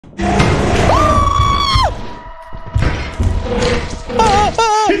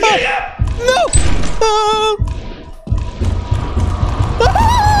No!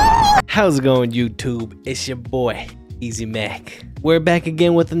 How's it going, YouTube? It's your boy, EasyyMacc. We're back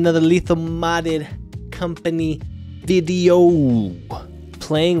again with another Lethal Modded Company video.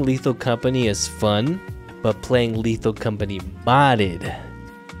 Playing Lethal Company is fun, but playing Lethal Company modded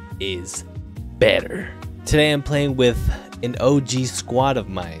is better. Today I'm playing with an OG squad of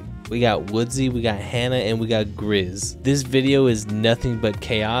mine. We got Woodsy, we got Hannah, and we got GRIZZ. This video is nothing but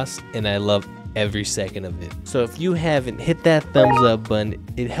chaos, and I love every second of it. So if you haven't, hit that thumbs up button.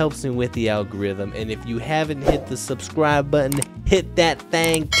 It helps me with the algorithm. And if you haven't hit the subscribe button, hit that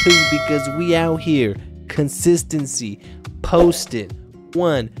thing too, because we out here. Consistency, posting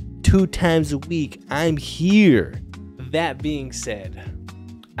 1-2 times a week. I'm here. That being said,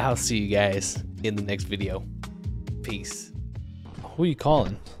 I'll see you guys in the next video. Peace. Who are you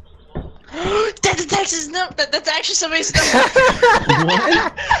calling? That's Texas number. That's actually somebody's number.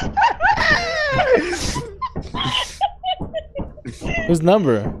 What? Whose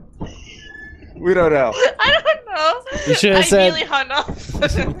number? We don't know. I don't know. You should have said. Really hung up.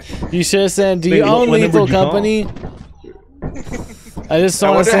 You should have said, "Do you own Lethal Company?" I just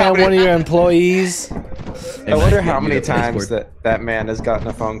want to say I'm one of your employees. I wonder how many times that man has gotten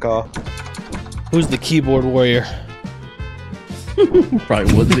a phone call. Who's the keyboard warrior?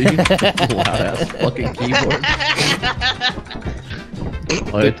 Probably Woodsy. Loud ass fucking keyboard.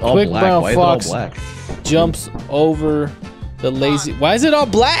 It's all quick black. brown Why fox is it all black? jumps over the lazy. Why is it all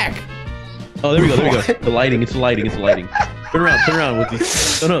black? Oh, there we go. There we go. The lighting. It's the lighting. It's the lighting. Turn around, Woodsy.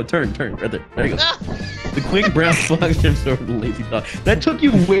 No, turn. Right there. There you go. The quick brown fox jumps over the lazy dog. That took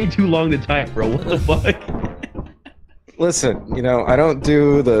you way too long to type, bro. What the fuck? Listen, you know, I don't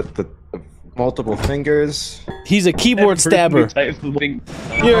do the multiple fingers. He's a keyboard stabber.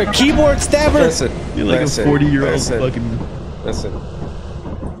 You're a keyboard stabber? Listen, you're like a 40-year-old fucking... Listen.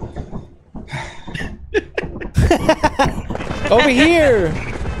 Over here!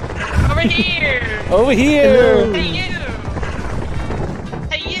 Over here! Over here! Hey you!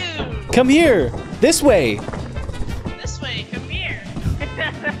 Hey you! Come here! This way! This way, come here!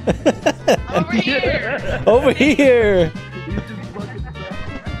 Over here! Over here!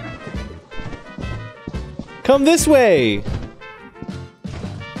 Come this way!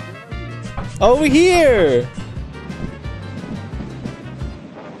 Over here!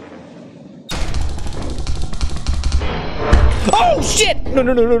 Oh shit! No.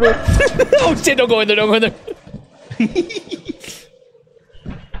 Oh shit, don't go in there, don't go in there.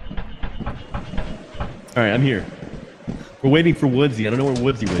 Alright, I'm here. We're waiting for Woodsy. I don't know where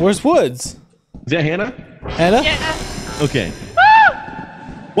Woodsy went. Where's Woods? Is that Hannah? Hannah? Yeah. Okay.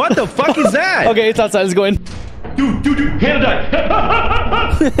 What the fuck is that? Okay, it's outside, let's go in. Dude, Hannah died!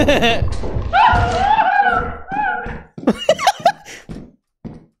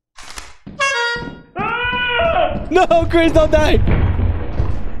 No, Chris, don't die!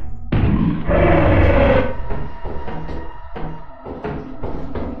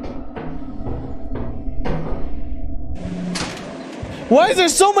 Why is there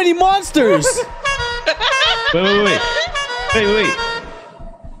so many monsters? Wait.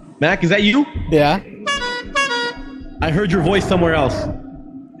 Mac, is that you? Yeah. I heard your voice somewhere else.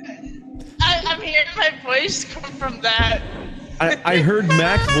 I'm hearing my voice come from that. I heard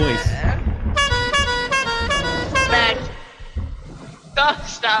Mac's voice. Mac.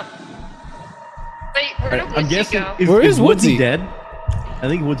 Stop. Wait, where did I'm Woodsy guessing. go? Where is Woodsy? dead? I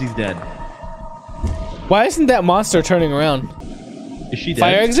think Woodsy's dead. Why isn't that monster turning around? Is she dead?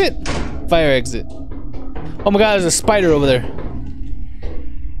 Fire exit? Fire exit. Oh my god, there's a spider over there.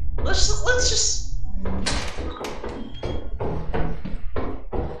 Let's just.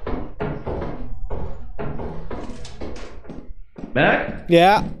 Mac?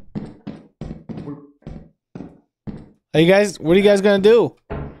 Yeah. What are you guys gonna do?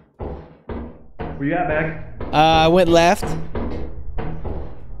 Where you at, Mac? I went left.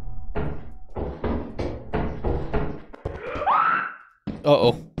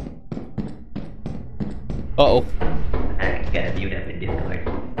 Uh-oh. I gotta view that in Discord.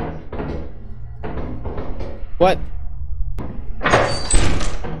 What?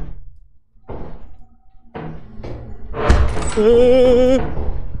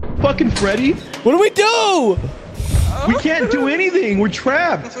 Fucking Freddy? What do we do? We can't do anything. We're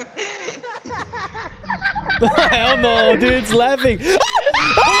trapped. Hell no, dude, it's laughing.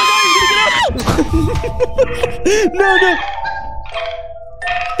 No.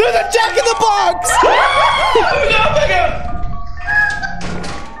 There's a Jack in the Box!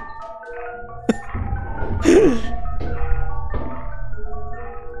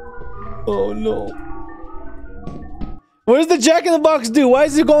 Oh no. What does the Jack in the Box do? Why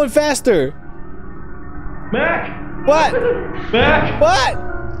is it going faster? Mac! What? Mac!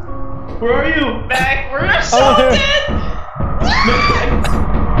 What? Where are you? Mac, we're Oh, assaulted!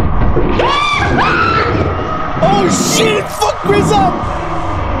 Oh shit! Fuck GRIZZ up!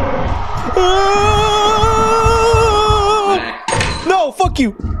 No, fuck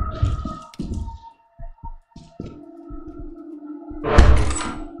you!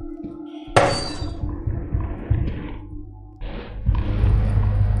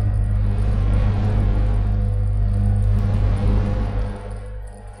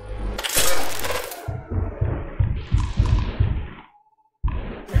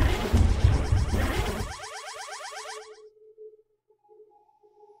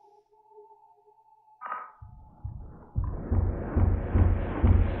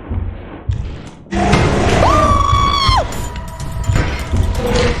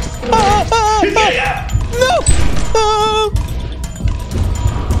 No!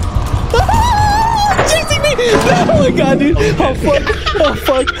 Chasing me! Oh my god, dude! Oh fuck! Oh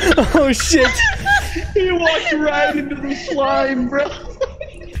fuck! Oh shit! He walked right into the slime, bro.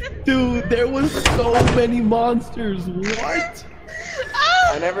 Dude, there was so many monsters. What?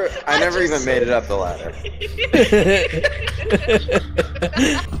 I never even made it up the ladder.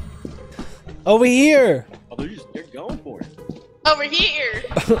 Over here! Oh, they're going for it. Over here!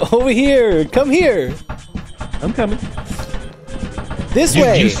 Over here! Come here! I'm coming. This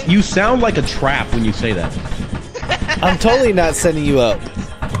way! You sound like a trap when you say that. I'm totally not setting you up.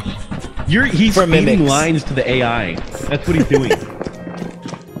 He's For feeding mimics. lines to the AI. That's what he's doing.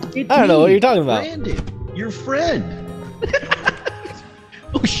 I don't know what you're talking about. Brandon, your friend.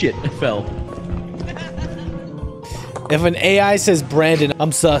 Oh shit, I fell. If an AI says Brandon,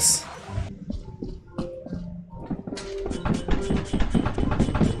 I'm sus.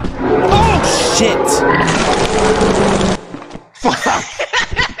 Oh shit!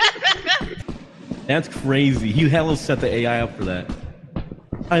 That's crazy. He hella set the AI up for that.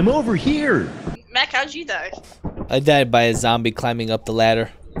 I'm over here. Mac, how'd you die? I died by a zombie climbing up the ladder.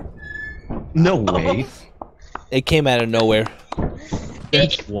 No way. It came out of nowhere.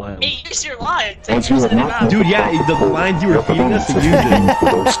 That's wild. It used your line to use it out. Dude, yeah, the lines you were feeding us, it used it.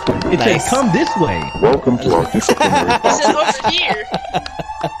 It said, Nice. come this way. Welcome to our disciplinary It said over here.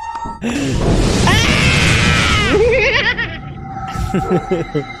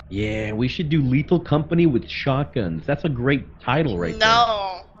 Yeah, we should do Lethal Company with shotguns. That's a great title right there.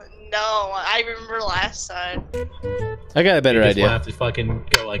 No, I remember last time. I got a better We'll idea. have to fucking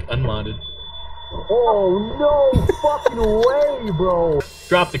go like unmodded. Oh no fucking way, bro!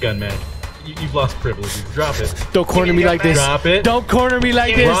 Drop the gun, man. You've lost privileges. Drop it. Don't corner me like this. Drop it. Don't corner me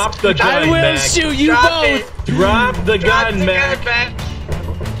like this. Drop the gun, I will Mac. shoot you Drop both. Drop the Drop gun, the Mac. gun, Mac.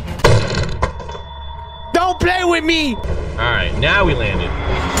 Don't play with me. Alright, now we landed.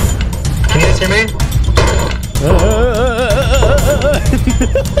 Can you guys hear me?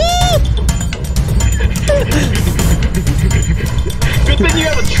 Good thing you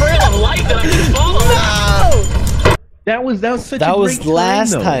have a trail of light that I can follow. No! That was such a That was great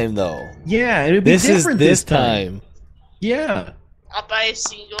last though. time, though. Yeah, it'd be This is different this time. Yeah. I'll buy a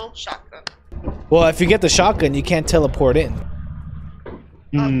single shotgun. Well, if you get the shotgun, you can't teleport in.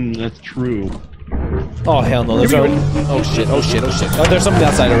 That's true. Oh hell no! There's already. Oh shit! Oh shit! Oh shit! Oh, there's something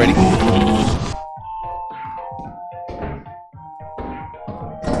outside already.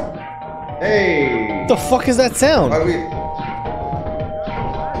 Hey! What the fuck is that sound? Why we...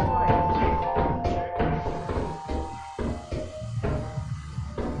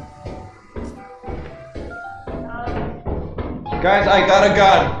 Guys, I got a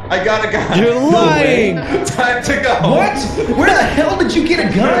gun. I got a gun. You're lying. Time to go. What? Where the hell did you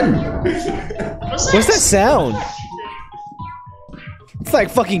get a gun? What's that sound? It's like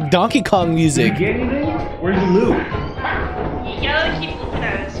fucking Donkey Kong music. Get anything? Where's the loot? You gotta keep looking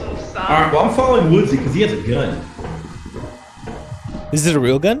at it, so stop. Alright, well I'm following Woodsy because he has a gun. Is it a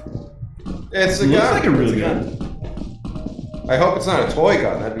real gun? It's a Looks gun. like a real It's gun. I hope it's not a toy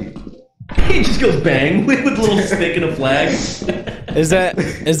gun. That'd be. He just goes bang with a little stick and a flag. Is that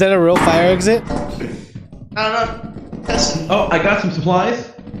a real fire exit? I don't know. Listen, Oh, I got some supplies.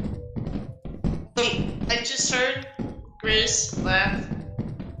 I just heard GRIZZ laugh.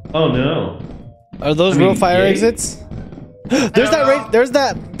 Oh no. Are those I mean, real fire yay? exits? There's don't that know. there's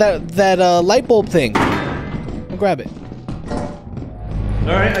that light bulb thing. I'll grab it.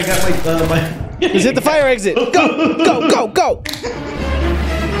 Alright, I got my Is it the fire exit? Go! Go! Go! Go!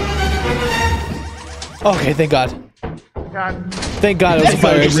 Okay, thank God. Thank God it was a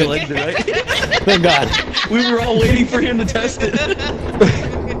fire exit. Thank God. We were all waiting for him to test it.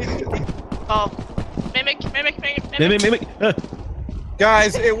 Oh, mimic. Mimic.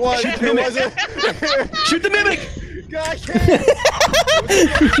 Guys, it wasn't. Shoot the mimic. Gosh,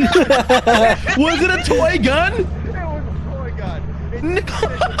 Was it a toy gun? it was a toy gun. No,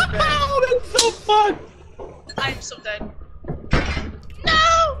 that's so fucked. I'm so dead.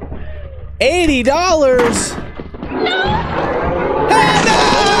 No! $80.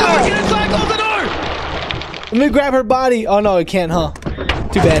 Get inside, close the door. Let me grab her body. Oh no, it can't, huh?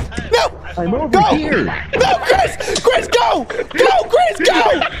 Too bad. No! I'm over Go! here. No, Chris! Chris, go! Go, Chris,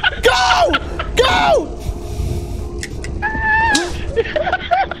 go! Go! Go!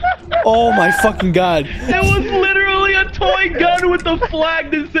 Oh my fucking god. It was literally a toy gun with a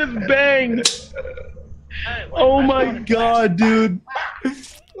flag that says bang. Oh my god, dude.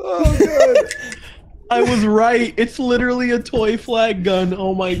 Oh, good. I was right. It's literally a toy flag gun.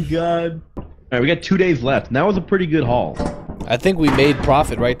 Oh my god. Alright, we got 2 days left. That was a pretty good haul. I think we made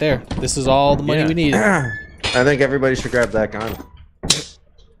profit right there. This is all the money Yeah. we need. I think everybody should grab that gun.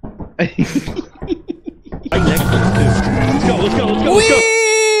 Right next to us, too. Let's go.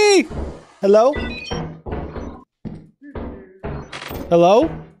 Whee! Hello? Hello?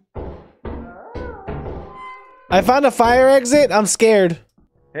 I found a fire exit. I'm scared.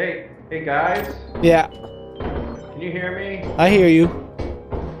 Hey guys, Yeah, can you hear me? I hear you.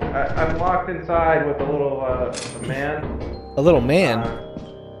 I'm locked inside with a little man. A little man.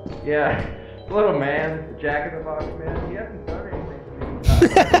 Yeah, a little man, the Jack in the Box man. He hasn't done anything to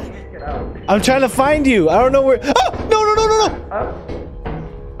me. I can't get out. I'm trying to find you. I don't know where. Oh, no. Up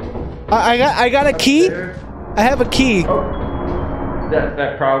I got a key. there. I have a key. Oh,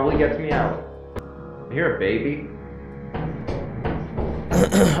 that probably gets me out. I hear a baby.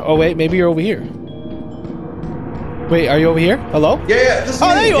 Oh wait, maybe you're over here. Wait, are you over here? Hello? Yeah, this is Oh,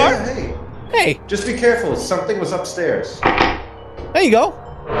 me. there you are. Hey, Hey, just be careful. Something was upstairs. there you go.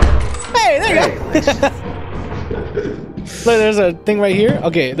 Hey, there you go. Look, there's a thing right here.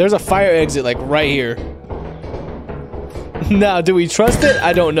 Okay, there's a fire exit like right here. Now, do we trust it?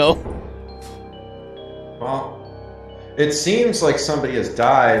 I don't know. Well, it seems like somebody has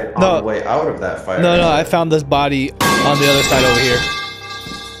died on No. the way out of that fire. No, I found this body on the other side over here.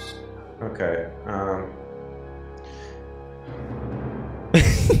 Okay.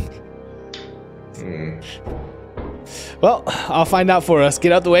 Well, I'll find out for us.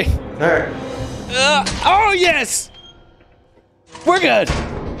 Get out the way. All right. Oh yes, we're good.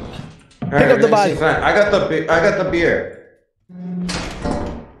 All Pick up the body. I got the beer.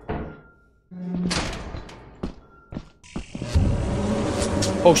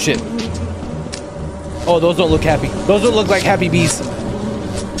 Oh shit. Oh, those don't look happy. Those don't look like happy bees.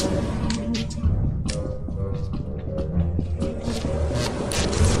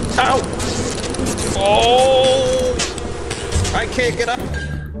 Ow! Oh! I can't get up.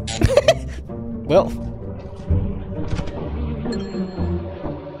 Well.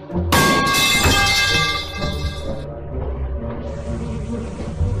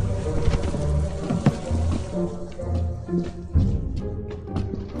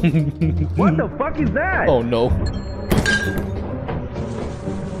 What the fuck is that? Oh no.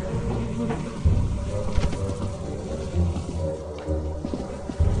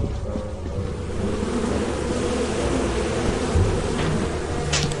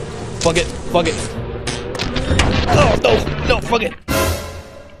 Fuck it. Fuck it. Oh no. No, fuck it.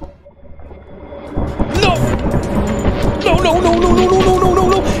 No. No, no, no, no, no, no, no, no, no,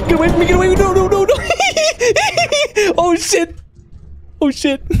 no. Get away from me. Get away. No, no, no, no. Oh shit. Oh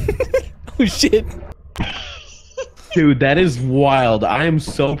shit. Oh shit. Dude, that is wild. I am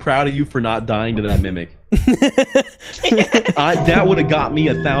so proud of you for not dying to that mimic. That would have got me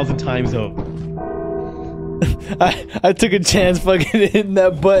 1,000 times over. I took a chance fucking hitting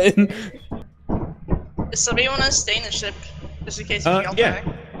that button. Does somebody want to stay in the ship? Just in case we don't Yeah.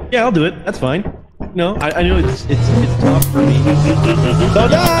 die? Yeah, I'll do it. That's fine. No, I know it's tough for me. Don't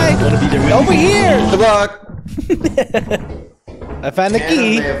die! I want to be there with Over you. here! Good luck. I found the Anna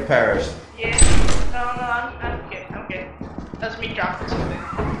key. may have perished. Yeah. No, I'm okay. I'm okay. That's me dropping something.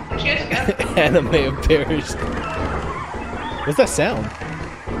 Where'd you guys go? Anna may have perished. What's that sound?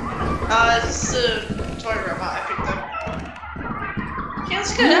 This is a toy robot I picked up. Yeah,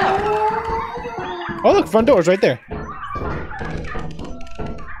 let's get out. Oh look, front door's right there.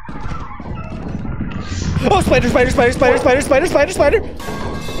 Oh, spider, spider, spider, spider, spider, spider, spider, spider.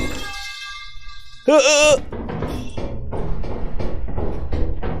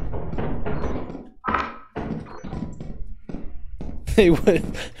 Hey, what?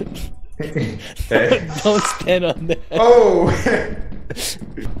 Hey. Don't stand on that. Oh!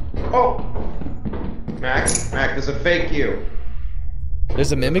 Oh! Mac, there's a fake you.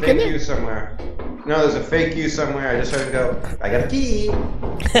 There's a mimic in Fake there? you somewhere. No, there's a fake you somewhere. I just heard him go, I got a key.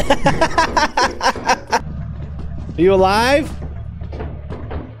 Are you alive?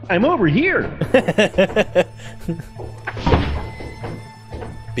 I'm over here.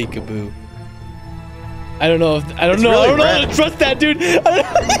 Peekaboo. I don't know if I don't know how to trust that dude.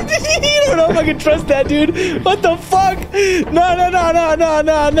 I don't know if I can trust that dude. What the fuck?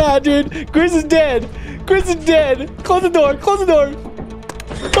 No, dude. Grizz is dead. Grizz is dead. Close the door. Close the door.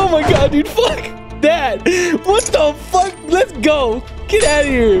 Oh my god, dude. Fuck. Dad. What the fuck? Let's go. Get out of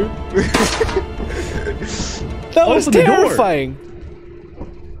here. That was Open the door. terrifying.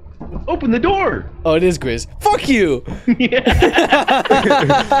 Open the door. Oh, it is Grizz. Fuck you.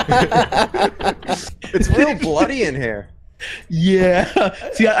 It's real bloody in here. Yeah.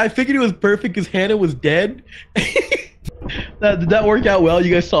 See, I figured it was perfect because Hannah was dead. Did that work out well?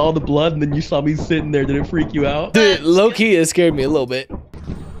 You guys saw all the blood and then you saw me sitting there. Did it freak you out? Dude, low-key, it scared me a little bit.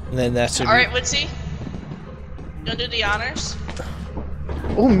 And then that should Alright, Woodsy. You wanna do the honors?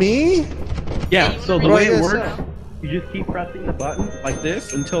 Oh, me? Yeah, so the What way do I it guess works, so? you just keep pressing the button like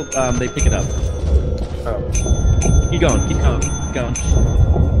this until they pick it up. Oh. Keep going, keep going, keep going.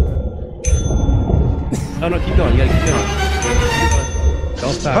 Oh no, keep going, you gotta keep going.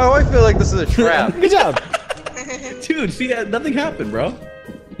 Don't stop. Oh, I feel like this is a trap. Good job. Dude, see, nothing happened, bro.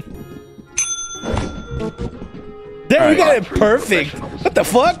 There, we got it perfect. What the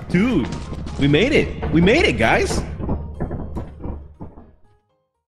fuck? Dude, we made it. We made it, guys.